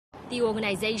The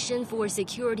Organization for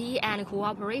Security and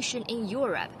Cooperation in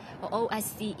Europe, or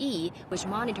OSCE, which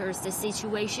monitors the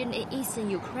situation in eastern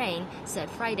Ukraine, said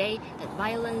Friday that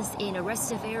violence in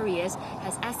restive areas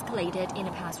has escalated in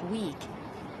the past week.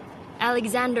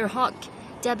 Alexander Hock,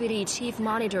 Deputy Chief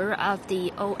Monitor of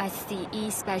the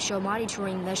OSCE Special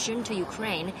Monitoring Mission to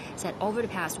Ukraine, said over the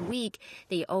past week,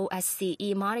 the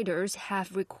OSCE monitors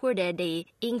have recorded the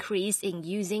increase in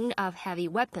using of heavy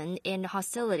weapons in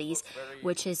hostilities,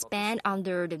 which is banned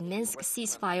under the Minsk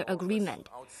ceasefire agreement.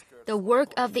 The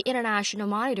work of the international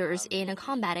monitors in a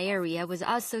combat area was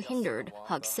also hindered,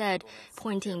 Huck said,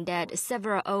 pointing that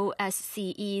several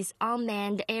OSCE's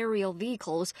unmanned aerial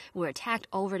vehicles were attacked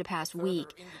over the past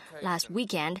week. Last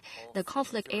weekend, the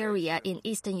conflict area in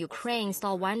eastern Ukraine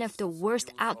saw one of the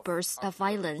worst outbursts of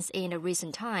violence in a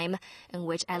recent time, in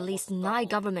which at least 9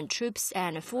 government troops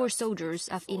and 4 soldiers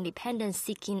of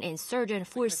independence-seeking insurgent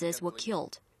forces were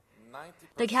killed.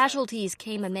 The casualties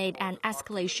came amid an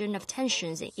escalation of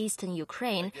tensions in eastern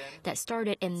Ukraine that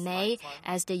started in May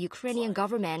as the Ukrainian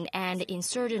government and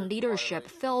insurgent leadership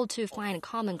failed to find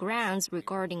common grounds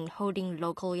regarding holding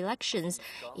local elections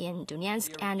in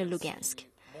Donetsk and Lugansk.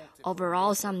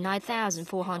 Overall, some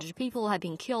 9,400 people have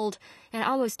been killed and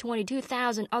almost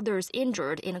 22,000 others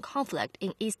injured in a conflict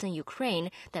in eastern Ukraine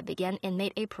that began in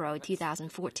mid-April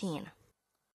 2014.